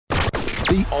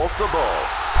The Off the Ball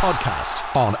podcast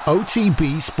on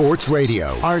OTB Sports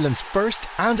Radio, Ireland's first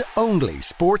and only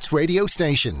sports radio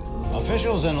station.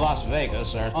 Officials in Las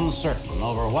Vegas are uncertain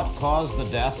over what caused the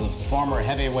death of former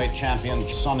heavyweight champion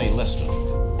Sonny Liston.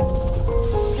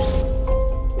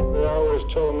 They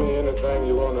always told me anything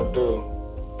you want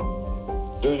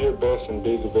to do your best and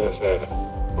be the best at it.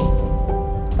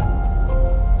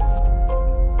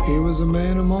 He was a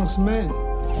man amongst men.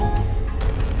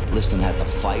 Liston had to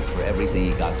fight for everything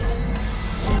he got.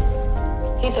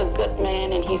 He's a good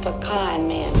man and he's a kind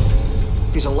man.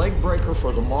 He's a leg breaker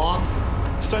for the mob.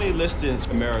 Sonny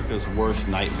Liston's America's worst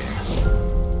nightmare.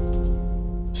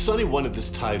 Sonny wanted this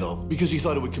title because he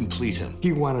thought it would complete him.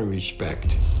 He wanted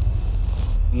respect.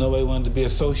 Nobody wanted to be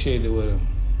associated with him.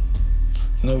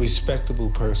 No respectable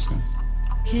person.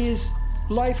 His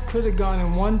life could have gone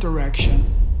in one direction.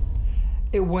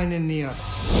 It went in the other.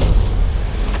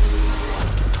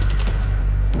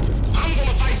 I'm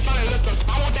gonna fight Sonny Liston.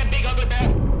 I want that big ugly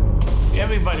man.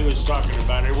 Everybody was talking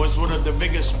about it. It was one of the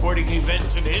biggest sporting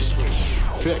events in history.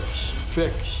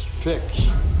 Fix.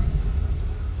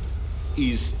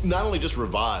 He's not only just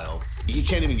reviled, he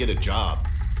can't even get a job.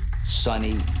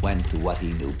 Sonny went to what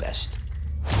he knew best.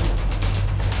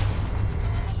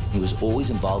 He was always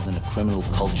involved in a criminal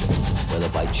culture, whether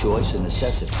by choice or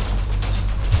necessity.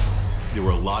 There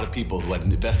were a lot of people who had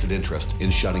an vested interest in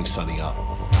shutting Sonny up.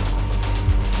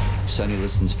 Sonny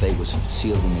Liston's fate was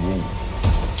sealed in the womb.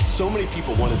 So many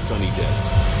people wanted Sonny dead.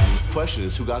 The question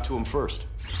is, who got to him first?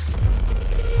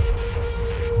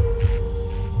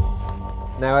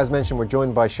 Now, as mentioned, we're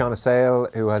joined by Sean Assail,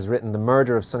 who has written The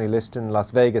Murder of Sonny Liston,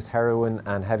 Las Vegas Heroin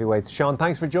and Heavyweights. Sean,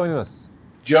 thanks for joining us.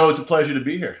 Joe, it's a pleasure to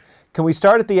be here. Can we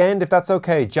start at the end, if that's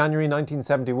okay? January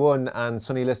 1971 and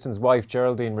Sonny Liston's wife,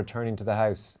 Geraldine, returning to the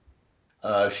house.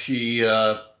 She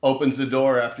opens the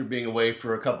door after being away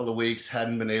for a couple of weeks,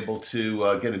 hadn't been able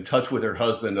to get in touch with her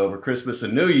husband over Christmas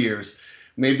and New Year's.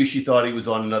 Maybe she thought he was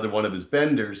on another one of his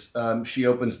benders. She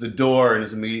opens the door and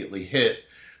is immediately hit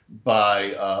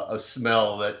by a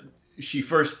smell that she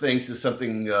first thinks is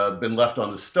something been left on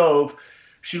the stove.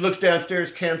 She looks downstairs,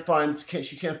 she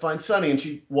can't find Sonny, and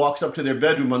she walks up to their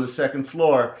bedroom on the second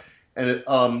floor, and it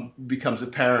becomes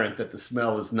apparent that the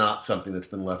smell is not something that's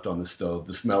been left on the stove.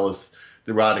 The smell is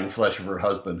the rotting flesh of her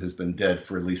husband, who's been dead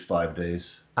for at least 5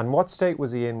 days. And what state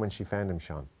was he in when she found him,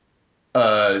 Sean?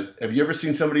 Have you ever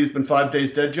seen somebody who's been 5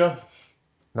 days dead, Joe?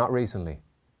 Not recently.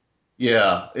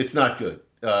 Yeah, it's not good.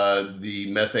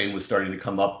 The methane was starting to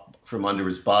come up from under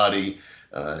his body.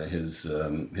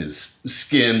 His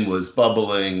skin was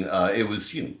bubbling. He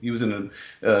was in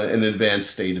an advanced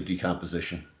state of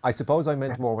decomposition. I suppose I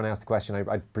meant more when I asked the question.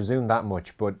 I presume that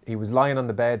much, but he was lying on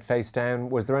the bed face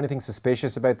down. Was there anything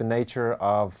suspicious about the nature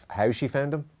of how she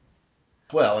found him?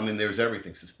 Well, I mean, there's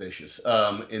everything suspicious.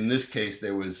 In this case,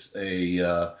 there was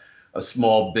a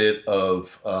small bit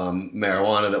of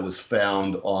marijuana that was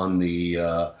found on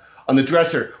the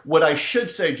dresser. What I should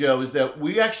say, Joe, is that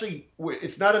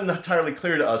it's not entirely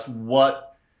clear to us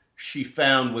what she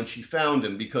found when she found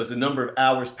him, because a number of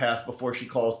hours passed before she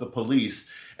calls the police,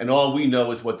 and all we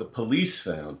know is what the police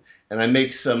found. And I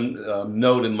make some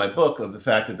note in my book of the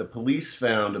fact that the police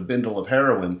found a bundle of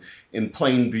heroin in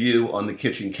plain view on the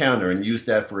kitchen counter and used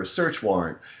that for a search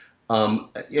warrant. And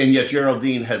yet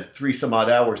Geraldine had 3 some odd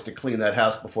hours to clean that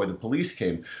house before the police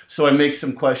came. So I make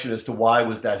some question as to why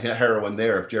was that heroin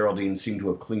there if Geraldine seemed to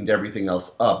have cleaned everything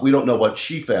else up. We don't know what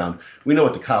she found. We know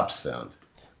what the cops found.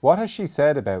 What has she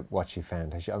said about what she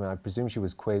found? I presume she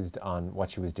was quizzed on what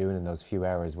she was doing in those few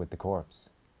hours with the corpse.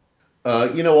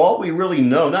 All we really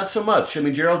know, not so much. I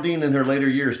mean, Geraldine in her later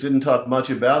years didn't talk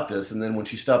much about this. And then when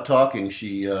she stopped talking,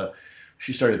 she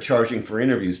started charging for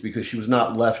interviews because she was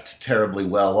not left terribly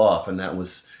well off. And that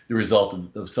was the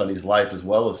result of Sonny's life as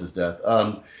well as his death.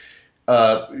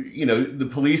 The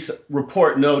police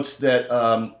report notes that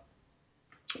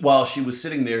while she was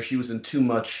sitting there, she was in too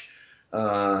much,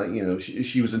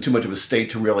 she was in too much of a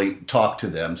state to really talk to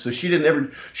them. So she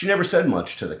never said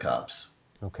much to the cops.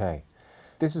 Okay.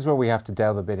 This is where we have to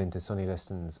delve a bit into Sonny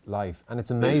Liston's life. And it's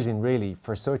amazing, really,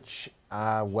 for such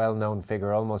a well-known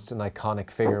figure, almost an iconic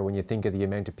figure, when you think of the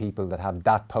amount of people that have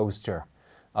that poster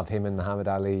of him and Muhammad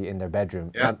Ali in their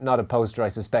bedroom. Yeah. Not a poster I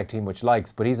suspect he much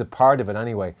likes, but he's a part of it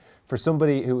anyway. For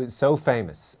somebody who is so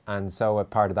famous and so a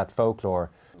part of that folklore,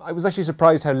 I was actually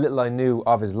surprised how little I knew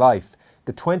of his life.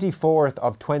 The 24th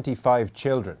of 25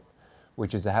 children,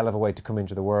 which is a hell of a way to come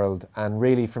into the world. And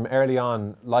really, from early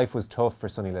on, life was tough for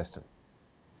Sonny Liston.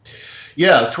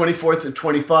 Yeah, 24th of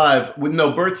 25 with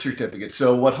no birth certificate.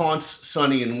 So what haunts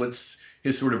Sonny and what's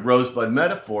his sort of rosebud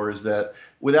metaphor is that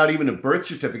without even a birth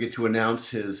certificate to announce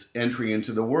his entry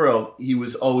into the world, he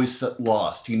was always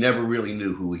lost. He never really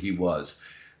knew who he was.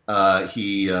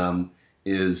 He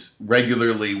is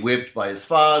regularly whipped by his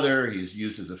father. He's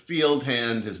used as a field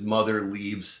hand. His mother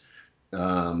leaves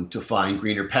to find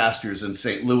greener pastures in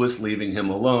St. Louis, leaving him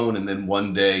alone. And then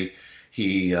one day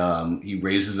he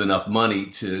raises enough money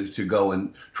to go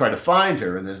and try to find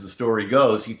her. And as the story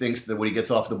goes, he thinks that when he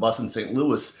gets off the bus in St.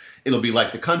 Louis, it'll be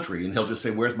like the country, and he'll just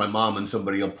say, "Where's my mom?" and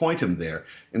somebody will point him there.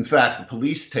 In fact, the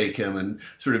police take him and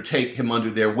sort of take him under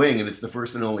their wing, and it's the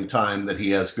first and only time that he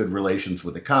has good relations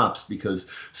with the cops, because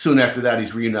soon after that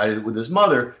he's reunited with his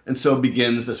mother, and so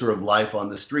begins the sort of life on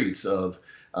the streets of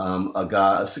a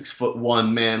guy, a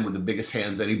 6'1" man with the biggest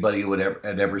hands anybody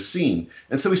had ever seen.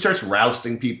 And so he starts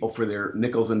rousting people for their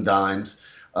nickels and dimes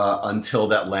until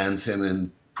that lands him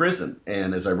in prison.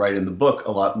 And as I write in the book,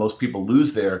 most people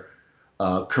lose their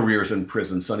careers in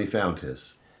prison. Sonny found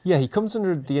his. Yeah, he comes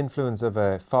under the influence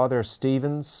of Father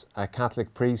Stevens, a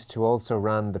Catholic priest who also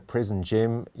ran the prison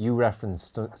gym. You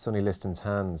referenced Sonny Liston's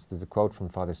hands. There's a quote from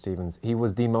Father Stevens. "He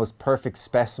was the most perfect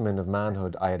specimen of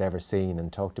manhood I had ever seen,"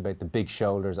 and talked about the big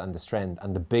shoulders and the strength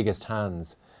and the biggest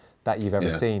hands that you've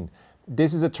ever seen.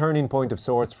 This is a turning point of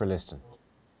sorts for Liston.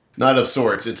 Not of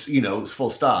sorts. It's, full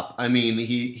stop. I mean,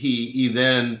 he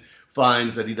then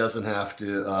finds that he doesn't have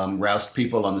to roust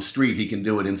people on the street. He can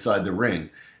do it inside the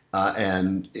ring.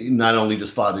 And not only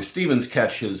does Father Stevens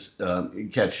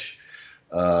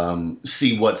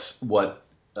see what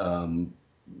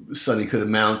Sonny could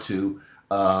amount to,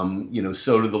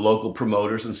 so do the local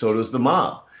promoters, and so does the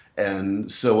mob.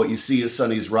 And so what you see is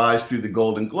Sonny's rise through the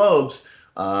Golden Globes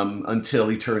until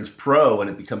he turns pro, and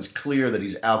it becomes clear that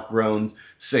he's outgrown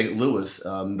St. Louis.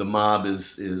 The mob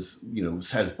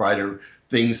has brighter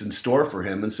things in store for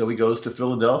him, and so he goes to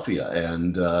Philadelphia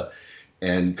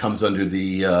and comes under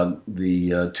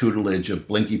the tutelage of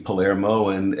Blinky Palermo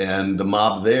and the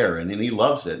mob there, and he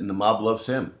loves it, and the mob loves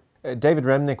him. David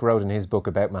Remnick wrote in his book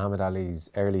about Muhammad Ali's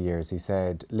early years, he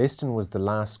said, "Liston was the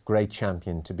last great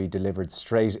champion to be delivered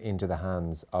straight into the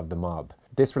hands of the mob."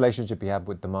 This relationship he had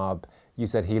with the mob, you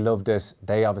said he loved it,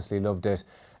 they obviously loved it.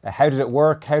 How did it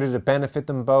work? How did it benefit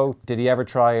them both? Did he ever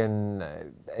try and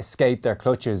escape their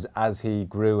clutches as he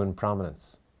grew in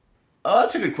prominence?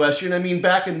 That's a good question. I mean,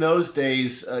 back in those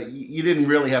days, you didn't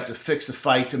really have to fix a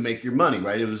fight to make your money,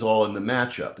 right? It was all in the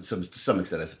matchup. To some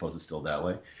extent, I suppose it's still that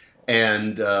way.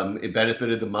 And it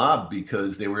benefited the mob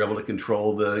because they were able to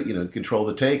control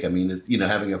the take. I mean,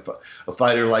 having a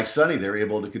fighter like Sonny, they're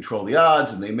able to control the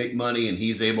odds, and they make money, and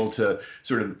he's able to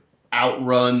sort of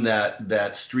outrun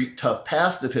that street tough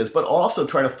past of his, but also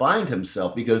try to find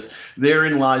himself, because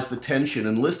therein lies the tension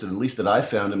in Liston, at least that I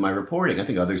found in my reporting. I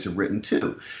think others have written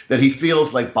too, that he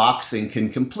feels like boxing can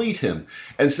complete him.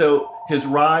 And so his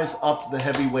rise up the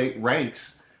heavyweight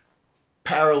ranks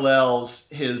parallels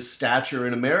his stature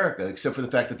in America, except for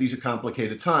the fact that these are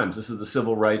complicated times. This is the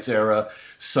civil rights era.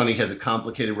 Sonny has a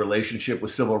complicated relationship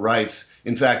with civil rights.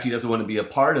 In fact, he doesn't want to be a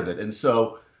part of it. And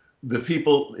so the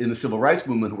people in the civil rights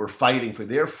movement who are fighting for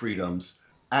their freedoms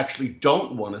actually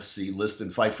don't want to see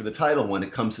Liston fight for the title when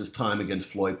it comes his time against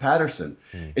Floyd Patterson.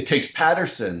 It takes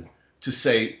Patterson to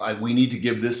say, we need to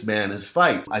give this man his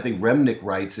fight. I think Remnick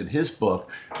writes in his book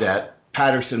that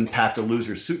Patterson packed a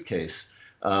loser's suitcase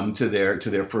to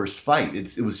their first fight.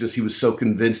 It was just, he was so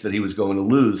convinced that he was going to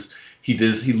lose. He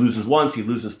loses once, he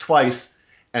loses twice,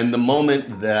 and the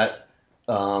moment that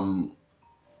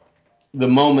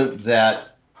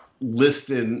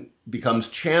Liston becomes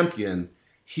champion,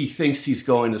 he thinks he's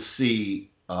going to see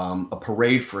a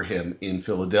parade for him in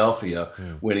Philadelphia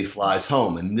when he flies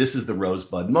home. And this is the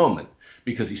Rosebud moment,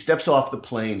 because he steps off the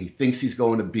plane, he thinks he's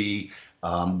going to be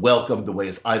welcomed the way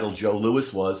his idol Joe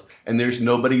Louis was, and there's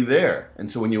nobody there.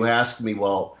 And so when you ask me,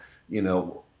 well,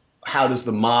 how does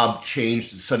the mob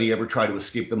change? Does Sonny ever try to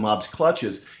escape the mob's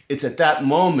clutches? It's at that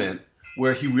moment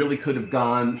where he really could have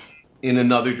gone in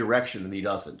another direction, and he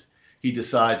doesn't. He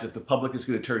decides if the public is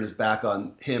going to turn his back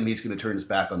on him, he's going to turn his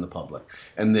back on the public.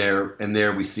 And there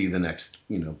we see the next,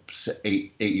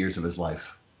 8 years of his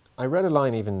life. I read a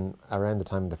line even around the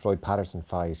time of the Floyd Patterson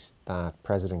fight that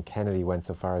President Kennedy went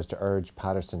so far as to urge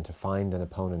Patterson to find an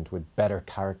opponent with better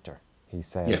character, he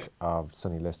said, of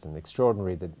Sonny Liston.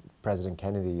 Extraordinary that President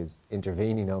Kennedy is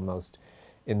intervening almost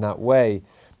in that way.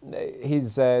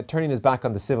 He's turning his back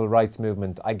on the civil rights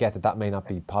movement. I get that may not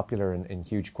be popular in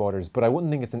huge quarters, but I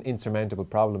wouldn't think it's an insurmountable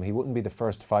problem. He wouldn't be the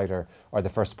first fighter or the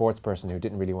first sports person who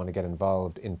didn't really want to get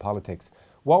involved in politics.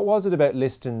 What was it about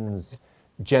Liston's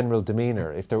general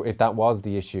demeanour, if that was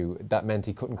the issue, that meant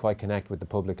he couldn't quite connect with the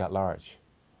public at large?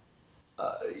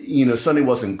 Sonny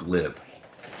wasn't glib.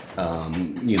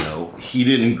 He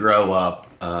didn't grow up,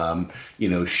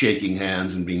 shaking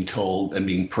hands and being told and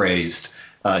being praised.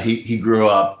 He grew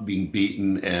up being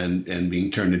beaten and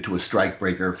being turned into a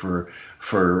strikebreaker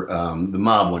for the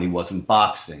mob when he wasn't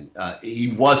boxing. He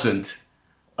wasn't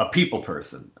a people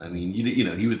person. I mean,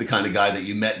 he was the kind of guy that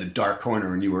you met in a dark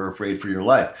corner and you were afraid for your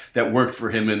life. That worked for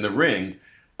him in the ring.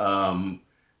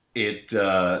 It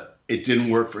didn't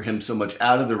work for him so much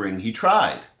out of the ring. He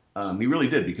tried. He really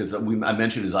did, because I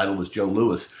mentioned his idol was Joe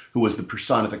Louis, who was the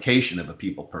personification of a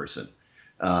people person.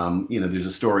 There's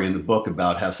a story in the book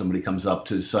about how somebody comes up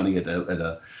to Sonny at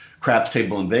a craps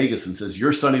table in Vegas and says,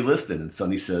 "You're Sonny Liston," and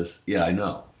Sonny says, "Yeah, I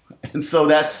know." And so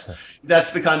that's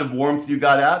the kind of warmth you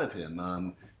got out of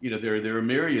him. There are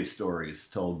myriad stories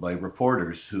told by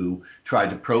reporters who tried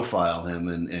to profile him,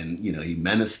 and he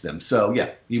menaced them. So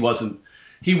yeah, he wasn't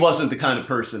the kind of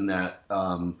person that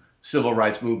civil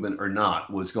rights movement or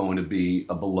not was going to be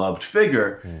a beloved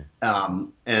figure.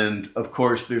 And of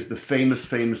course, there's the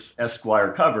famous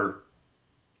Esquire cover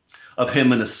of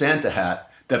him in a Santa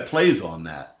hat that plays on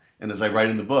that. And as I write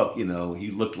in the book,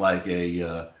 he looked like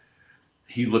a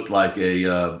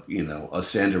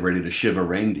Santa ready to shiv a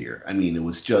reindeer. I mean, it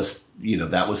was just,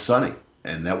 that was Sonny,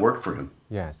 and that worked for him.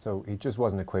 Yeah, so he just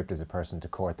wasn't equipped as a person to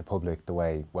court the public the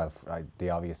way, the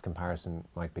obvious comparison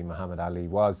might be Muhammad Ali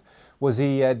was. Was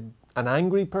he an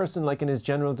angry person, like in his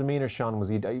general demeanour, Sean? Was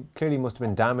he clearly must have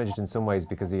been damaged in some ways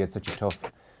because he had such a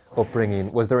tough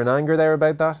upbringing. Was there an anger there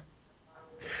about that?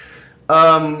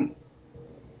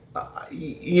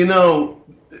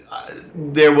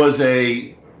 There was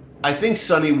I think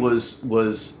Sonny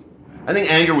I think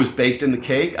anger was baked in the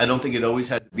cake. I don't think it always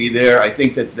had to be there. I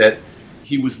think that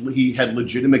he had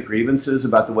legitimate grievances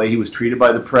about the way he was treated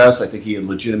by the press. I think he had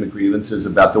legitimate grievances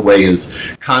about the way his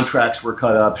contracts were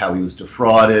cut up, how he was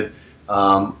defrauded.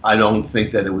 I don't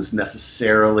think that it was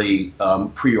necessarily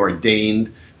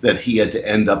preordained that he had to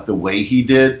end up the way he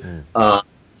did.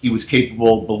 He was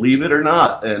capable, believe it or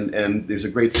not. And there's a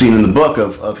great scene in the book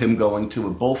of him going to a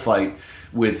bullfight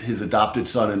with his adopted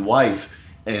son and wife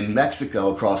in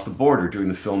Mexico across the border during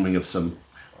the filming of some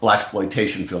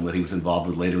blaxploitation film that he was involved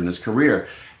with later in his career.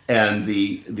 And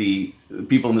the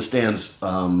people in the stands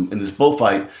in this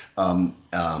bullfight gave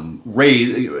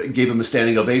him a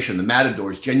standing ovation. The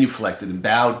matadors genuflected and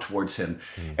bowed towards him.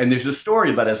 And there's a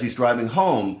story about as he's driving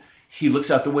home, he looks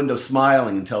out the window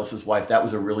smiling and tells his wife that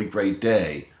was a really great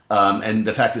day. And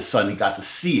the fact his son, he got to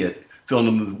see it, filled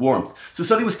him with warmth. So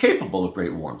Sonny was capable of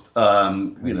great warmth.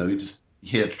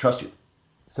 He had to trust you.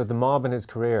 So the mob in his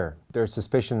career, there are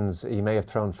suspicions he may have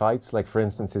thrown fights. Like, for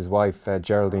instance, his wife,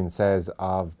 Geraldine, says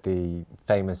of the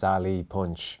famous Ali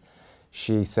punch.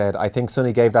 She said, "I think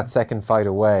Sonny gave that second fight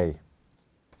away,"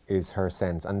 is her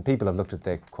sense. And people have looked at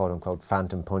the quote-unquote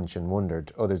phantom punch and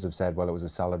wondered. Others have said, well, it was a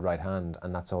solid right hand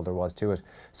and that's all there was to it.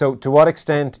 So to what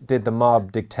extent did the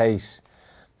mob dictate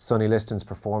Sonny Liston's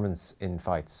performance in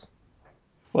fights?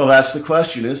 Well, that's the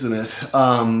question, isn't it?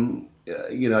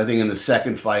 I think in the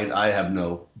second fight, I have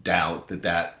no doubt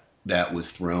that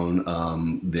was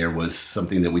thrown. There was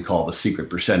something that we call the secret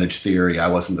percentage theory. I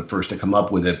wasn't the first to come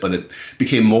up with it, but it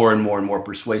became more and more and more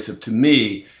persuasive to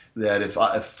me that if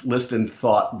Liston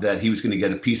thought that he was going to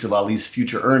get a piece of Ali's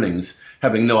future earnings,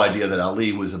 having no idea that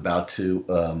Ali was about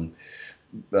to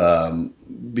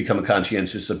become a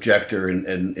conscientious objector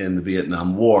in the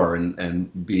Vietnam War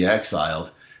and be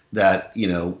exiled, that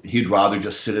he'd rather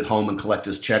just sit at home and collect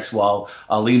his checks while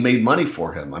Ali made money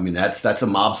for him. I mean, that's a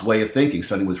mob's way of thinking.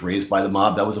 Sonny was raised by the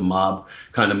mob. That was a mob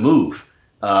kind of move.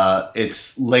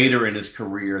 It's later in his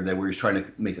career that where he's trying to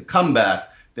make a comeback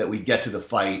that we get to the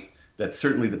fight that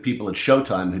certainly the people at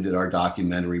Showtime who did our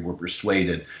documentary were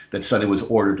persuaded that Sonny was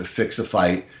ordered to fix a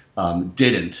fight,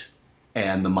 didn't.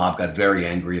 And the mob got very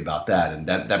angry about that. And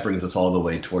that brings us all the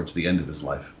way towards the end of his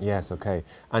life. Yes, okay.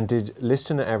 And did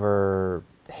Liston ever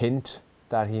hint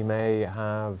that he may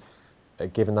have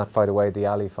given that fight away, the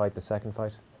Ali fight, the second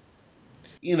fight?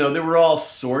 There were all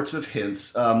sorts of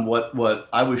hints. What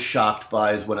I was shocked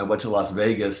by is when I went to Las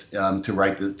Vegas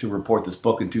to report this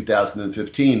book in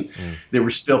 2015, there were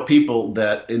still people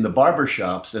that in the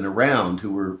barbershops and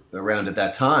who were around at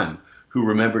that time who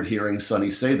remembered hearing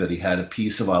Sonny say that he had a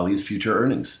piece of Ali's future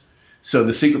earnings. So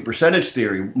the secret percentage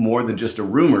theory, more than just a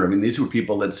rumor, I mean, these were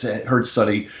people that heard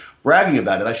Sonny bragging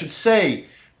about it. I should say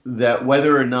that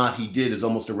whether or not he did is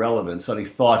almost irrelevant. Sonny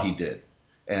thought he did.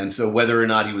 And so whether or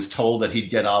not he was told that he'd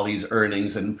get Ali's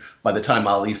earnings, and by the time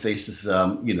Ali faces,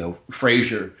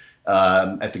 Frazier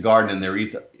at the Garden, and they're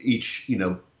each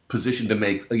positioned to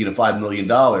make, $5 million,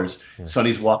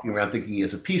 Sonny's walking around thinking he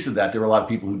has a piece of that. There are a lot of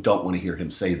people who don't want to hear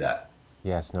him say that.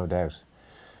 Yes, no doubt.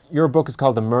 Your book is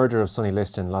called The Murder of Sonny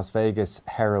Liston, Las Vegas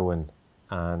Heroin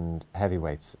and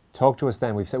Heavyweights. Talk to us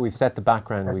then. We've set the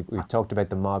background. We've talked about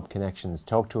the mob connections.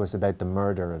 Talk to us about the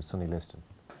murder of Sonny Liston.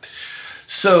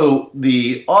 So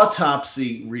the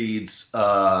autopsy reads,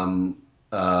 natural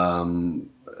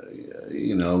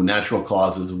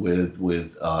causes with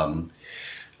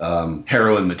heroin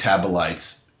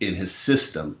metabolites in his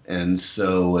system. And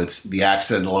so it's the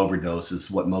accidental overdose is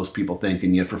what most people think.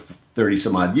 And yet for 30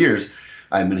 some odd years,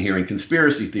 I've been hearing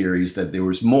conspiracy theories that there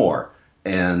was more.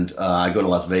 And I go to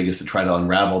Las Vegas to try to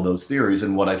unravel those theories.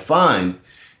 And what I find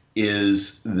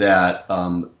is that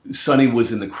Sonny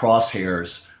was in the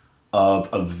crosshairs of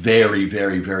a very,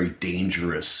 very, very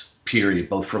dangerous period,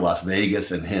 both for Las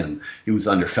Vegas and him. He was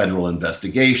under federal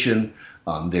investigation.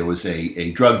 There was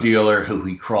a drug dealer who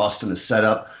he crossed in a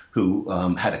setup who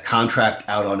had a contract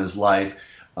out on his life.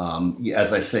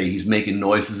 As I say, he's making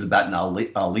noises about an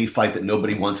Ali fight that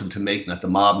nobody wants him to make, not the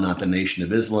mob, not the Nation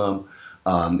of Islam.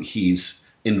 He's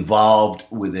involved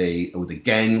with a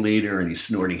gang leader, and he's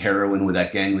snorting heroin with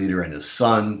that gang leader and his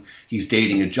son. He's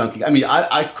dating a junkie. I mean,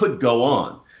 I could go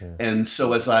on. Yeah. And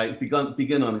so as I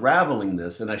begin unraveling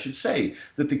this, and I should say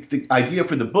that the idea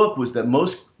for the book was that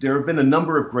there have been a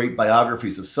number of great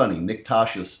biographies of Sonny. Nick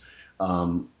Tosches,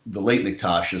 the late Nick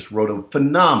Tosches, wrote a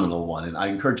phenomenal one, and I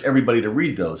encourage everybody to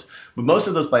read those. But most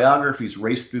of those biographies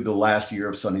race through the last year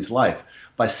of Sonny's life.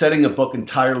 By setting a book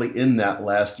entirely in that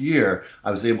last year,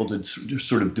 I was able to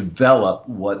sort of develop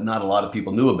what not a lot of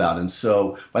people knew about. And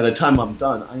so by the time I'm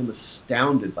done, I am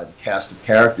astounded by the cast of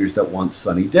characters that want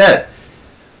Sonny dead.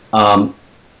 And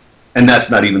that's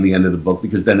not even the end of the book,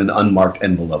 because then an unmarked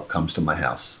envelope comes to my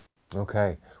house.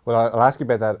 Okay. Well, I'll ask you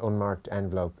about that unmarked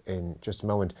envelope in just a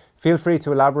moment. Feel free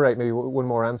to elaborate, maybe one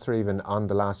more answer even, on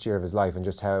the last year of his life and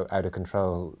just how out of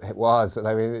control it was.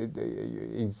 I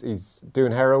mean, he's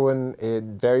doing heroin.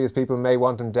 Various people may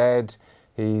want him dead.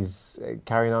 He's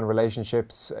carrying on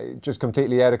relationships, just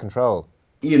completely out of control.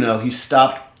 You know, he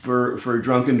stopped for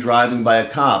drunken driving by a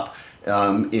cop.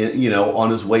 On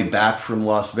his way back from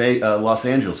Los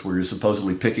Angeles, where he was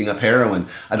supposedly picking up heroin.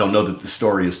 I don't know that the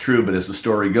story is true, but as the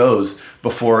story goes,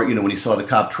 before, when he saw the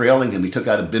cop trailing him, he took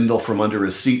out a bindle from under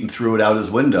his seat and threw it out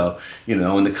his window,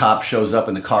 and the cop shows up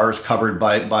and the car is covered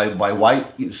by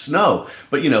white snow.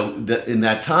 But, in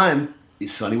that time,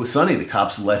 Sonny was Sonny. The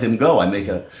cops let him go. I make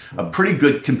a pretty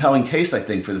good, compelling case, I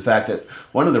think, for the fact that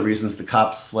one of the reasons the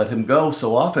cops let him go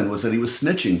so often was that he was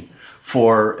snitching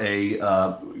for a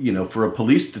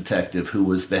police detective who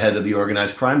was the head of the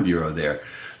organized crime bureau there.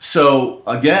 So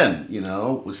again,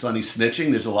 was Sonny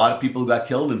snitching? There's a lot of people who got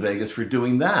killed in Vegas for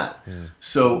doing that. Yeah.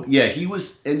 So yeah, he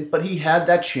was, but he had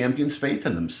that champion's faith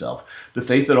in himself, the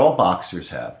faith that all boxers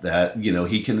have, that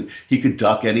he could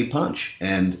duck any punch,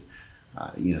 and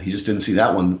he just didn't see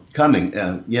that one coming.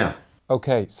 Yeah.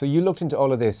 Okay, so you looked into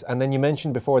all of this, and then you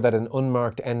mentioned before that an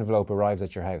unmarked envelope arrives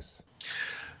at your house.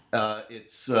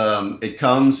 It's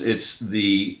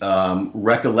the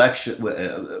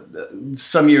recollection.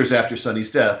 Some years after Sonny's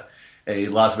death, a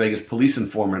Las Vegas police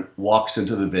informant walks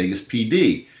into the Vegas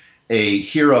PD. A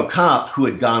hero cop who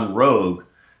had gone rogue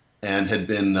and had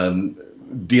been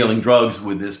dealing drugs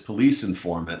with this police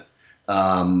informant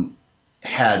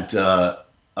had the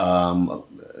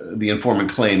informant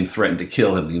claimed threatened to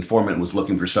kill him. The informant was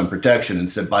looking for some protection and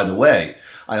said, "By the way,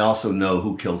 I also know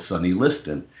who killed Sonny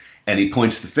Liston." And he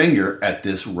points the finger at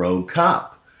this rogue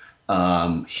cop.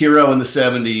 Hero in the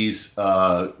 70s,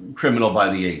 criminal by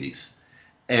the 80s.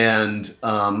 And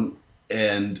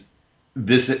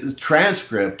this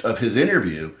transcript of his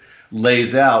interview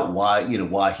lays out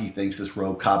why he thinks this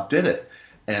rogue cop did it.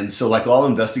 And so, like all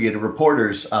investigative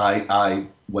reporters, I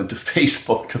went to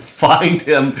Facebook to find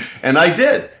him, and I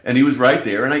did. And he was right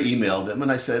there, and I emailed him,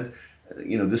 and I said,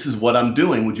 this is what I'm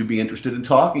doing. Would you be interested in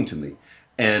talking to me?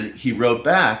 And he wrote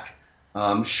back,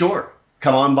 sure,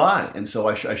 come on by. And so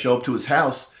I show up to his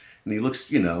house, and he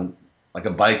looks, like a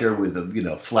biker with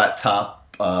a, flat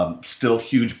top, still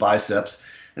huge biceps.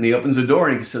 And he opens the door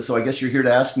and he says, "So I guess you're here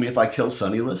to ask me if I killed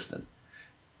Sonny Liston."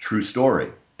 True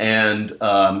story. And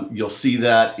you'll see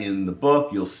that in the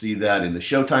book. You'll see that in the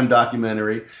Showtime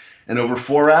documentary. And over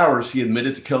 4 hours, he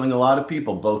admitted to killing a lot of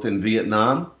people, both in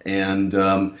Vietnam and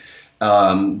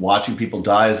watching people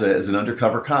die as an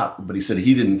undercover cop. But he said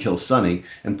he didn't kill Sonny,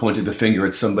 and pointed the finger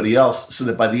at somebody else, so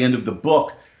that by the end of the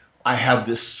book, I have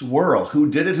this swirl. Who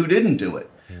did it? Who didn't do it?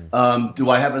 Do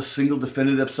I have a single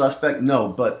definitive suspect? No.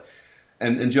 But,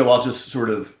 and Joe, I'll just sort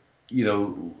of,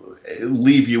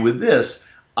 leave you with this.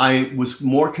 I was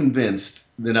more convinced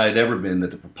than I'd ever been that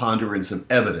the preponderance of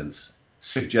evidence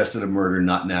suggested a murder,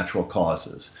 not natural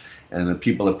causes. And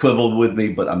people have quibbled with me,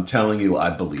 but I'm telling you,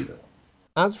 I believe it.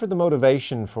 As for the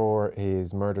motivation for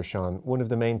his murder, Sean, one of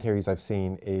the main theories I've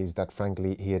seen is that,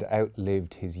 frankly, he had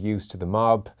outlived his use to the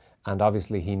mob, and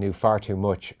obviously he knew far too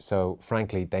much, so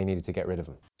frankly they needed to get rid of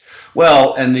him.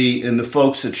 Well, and the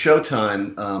folks at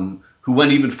Showtime, who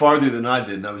went even farther than I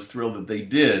did, and I was thrilled that they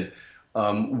did,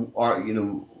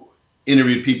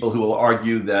 interviewed people who will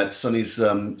argue that Sonny's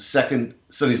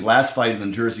last fight in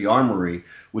the Jersey Armory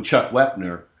with Chuck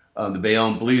Wepner, the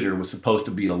Bayonne Bleeder, was supposed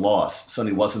to be a loss.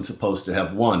 Sonny wasn't supposed to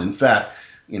have won. In fact,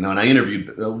 and I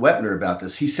interviewed Wepner about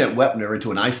this. He sent Wepner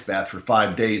into an ice bath for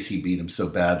 5 days. He beat him so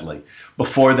badly.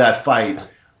 Before that fight,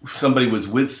 somebody was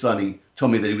with Sonny,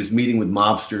 told me that he was meeting with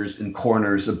mobsters in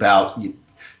corners about,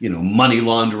 money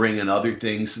laundering and other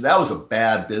things. So that was a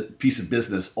bad piece of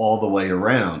business all the way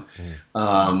around.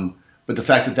 But the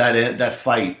fact that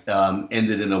fight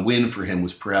ended in a win for him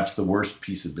was perhaps the worst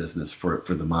piece of business for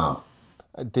the mob.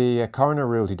 The coroner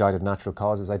ruled he died of natural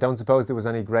causes. I don't suppose there was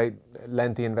any great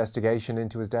lengthy investigation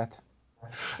into his death?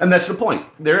 And that's the point.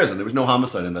 There isn't. There was no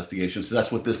homicide investigation. So that's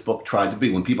what this book tried to be.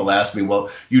 When people ask me, well,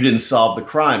 you didn't solve the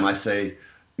crime, I say,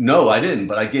 no, I didn't.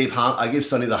 But I gave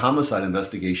Sonny the homicide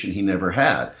investigation he never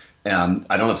had.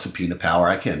 I don't have subpoena power.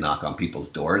 I can't knock on people's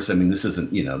doors. I mean, this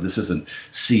isn't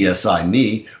CSI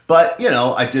me. But,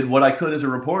 I did what I could as a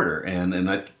reporter. And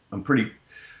I'm pretty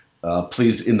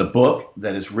pleased in the book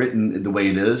that it's written the way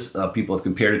it is. People have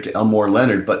compared it to Elmore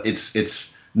Leonard, but it's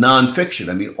nonfiction.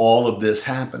 I mean, all of this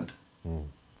happened.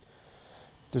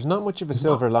 There's not much of a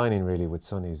silver lining, really, with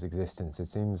Sonny's existence. It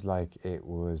seems like it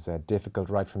was difficult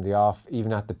right from the off.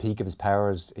 Even at the peak of his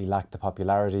powers, he lacked the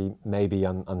popularity. Maybe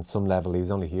on some level, he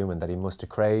was only human, that he must have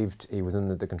craved. He was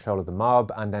under the control of the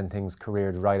mob, and then things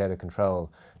careered right out of control.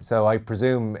 So I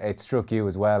presume it struck you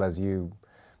as well, as you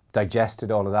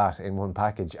digested all of that in one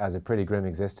package, as a pretty grim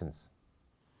existence.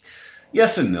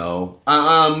 Yes and no.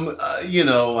 You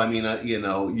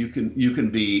can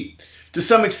be, to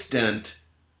some extent,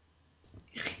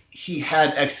 he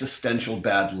had existential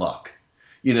bad luck.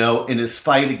 In his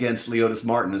fight against Leotis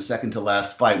Martin, his second to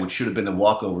last fight, which should have been a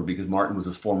walkover because Martin was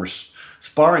his former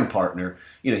sparring partner,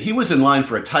 he was in line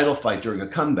for a title fight during a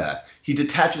comeback. He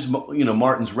detaches,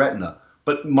 Martin's retina,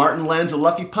 but Martin lands a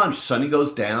lucky punch. Sonny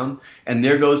goes down, and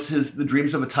there goes the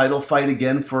dreams of a title fight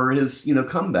again for his,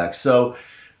 comeback. So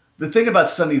the thing about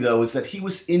Sonny, though, is that he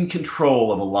was in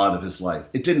control of a lot of his life.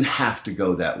 It didn't have to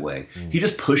go that way. He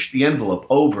just pushed the envelope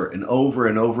over and over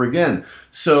and over again.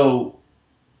 So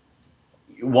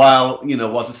while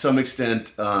to some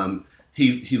extent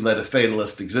he led a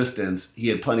fatalist existence, he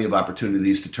had plenty of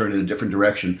opportunities to turn in a different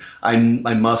direction. I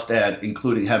must add,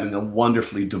 including having a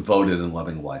wonderfully devoted and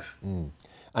loving wife.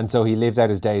 And so he lived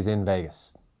out his days in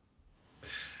Vegas.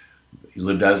 He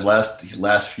lived out his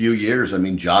last few years. I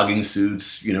mean, jogging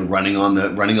suits, running on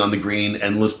the green,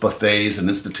 endless buffets, an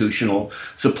institutional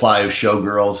supply of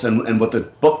showgirls. And what the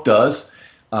book does,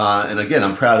 and again,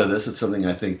 I'm proud of this. It's something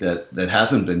I think that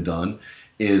hasn't been done.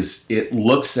 Is it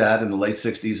looks at, in the late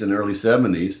 60s and early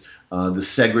 70s, the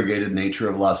segregated nature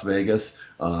of Las Vegas,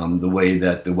 the way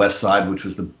that the West Side, which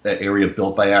was the area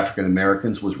built by African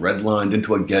Americans, was redlined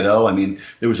into a ghetto. I mean,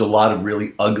 there was a lot of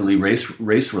really ugly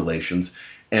race relations.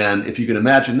 And if you can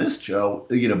imagine this, Joe,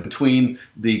 between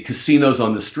the casinos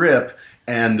on the Strip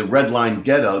and the Red Line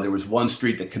Ghetto, there was one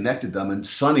street that connected them, and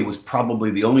Sonny was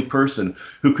probably the only person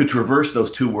who could traverse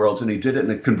those two worlds, and he did it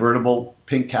in a convertible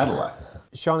pink Cadillac.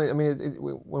 Sean, I mean,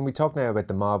 when we talk now about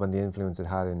the mob and the influence it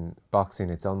had in boxing,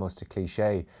 it's almost a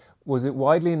cliche. Was it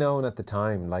widely known at the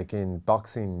time, like in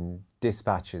boxing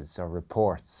dispatches or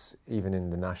reports, even in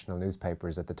the national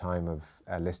newspapers at the time of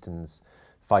Liston's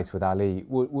fights with Ali,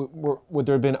 would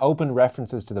there have been open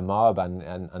references to the mob and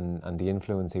the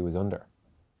influence he was under?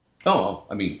 Oh,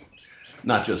 I mean,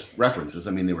 not just references.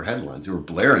 I mean, they were headlines. They were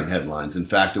blaring headlines. In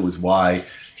fact, it was why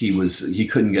he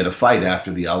couldn't get a fight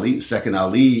after the second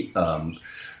Ali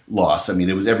loss. I mean,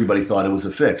 everybody thought it was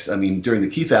a fix. I mean, during the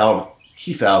Keith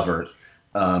Albert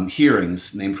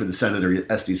hearings, named for the Senator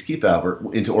Estes Keith Albert,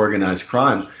 into organized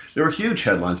crime, there were huge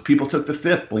headlines. People took the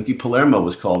fifth. Blinky Palermo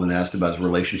was called and asked about his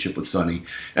relationship with Sonny,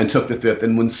 and took the fifth.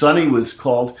 And when Sonny was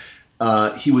called,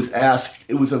 he was asked,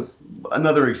 it was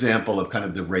another example of kind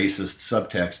of the racist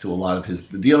subtext to a lot of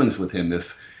the dealings with him,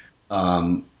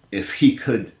 if he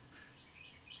could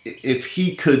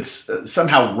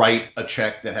somehow write a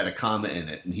check that had a comma in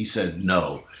it, and he said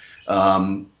no.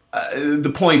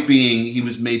 The point being, he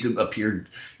was made to appear,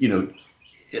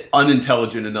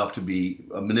 unintelligent enough to be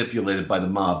manipulated by the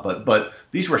mob. But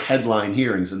these were headline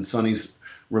hearings, and Sonny's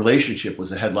relationship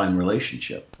was a headline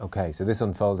relationship. Okay, so this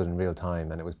unfolded in real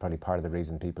time, and it was probably part of the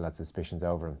reason people had suspicions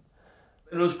over him.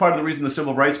 And it was part of the reason the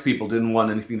civil rights people didn't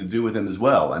want anything to do with him as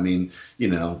well. I mean,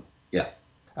 yeah.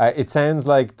 It sounds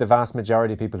like the vast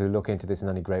majority of people who look into this in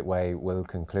any great way will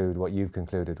conclude what you've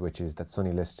concluded, which is that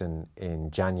Sonny Liston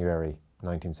in January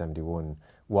 1971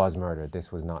 was murdered.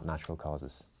 This was not natural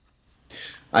causes.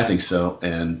 I think so.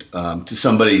 And to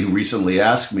somebody who recently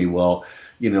asked me, well,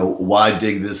 why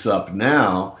dig this up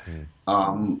now?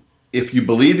 If you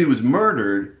believe he was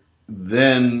murdered,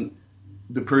 then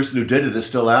the person who did it is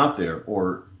still out there,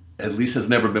 or at least has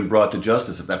never been brought to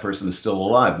justice if that person is still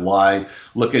alive. Why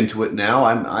look into it now?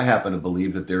 I happen to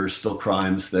believe that there are still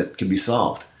crimes that can be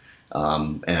solved.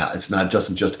 And it's not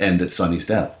just end at Sonny's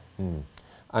death.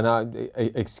 And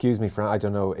excuse me for, I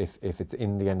don't know if it's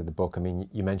in the end of the book. I mean,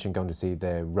 you mentioned going to see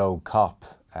the rogue cop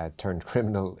turned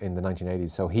criminal in the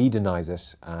 1980s, so he denies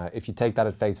it. If you take that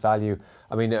at face value,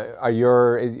 I mean,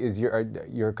 is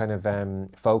your kind of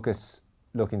focus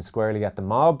looking squarely at the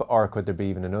mob, or could there be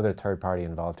even another third party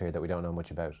involved here that we don't know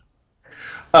much about?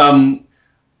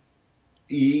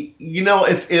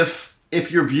 If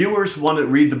your viewers want to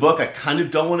read the book, I kind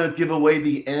of don't want to give away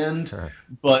the end, sure.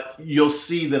 But you'll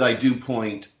see that I do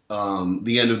point,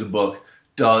 the end of the book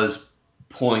does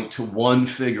point to one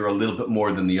figure a little bit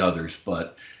more than the others,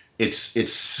 but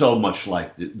it's so much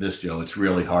like this, Joe. It's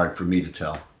really hard for me to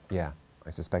tell. Yeah, I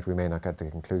suspect we may not get the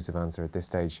conclusive answer at this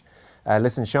stage.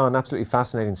 Listen, Sean, absolutely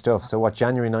fascinating stuff. So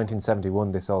January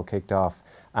 1971, this all kicked off.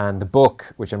 And the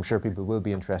book, which I'm sure people will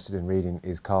be interested in reading,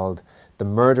 is called The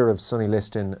Murder of Sonny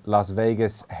Liston, Las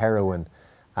Vegas, Heroin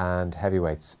and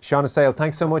Heavyweights. Sean Assail,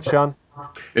 thanks so much, Sean.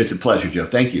 It's a pleasure, Joe.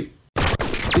 Thank you.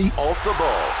 The Off the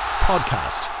Ball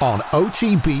podcast on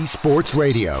OTB Sports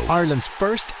Radio, Ireland's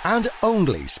first and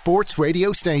only sports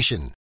radio station.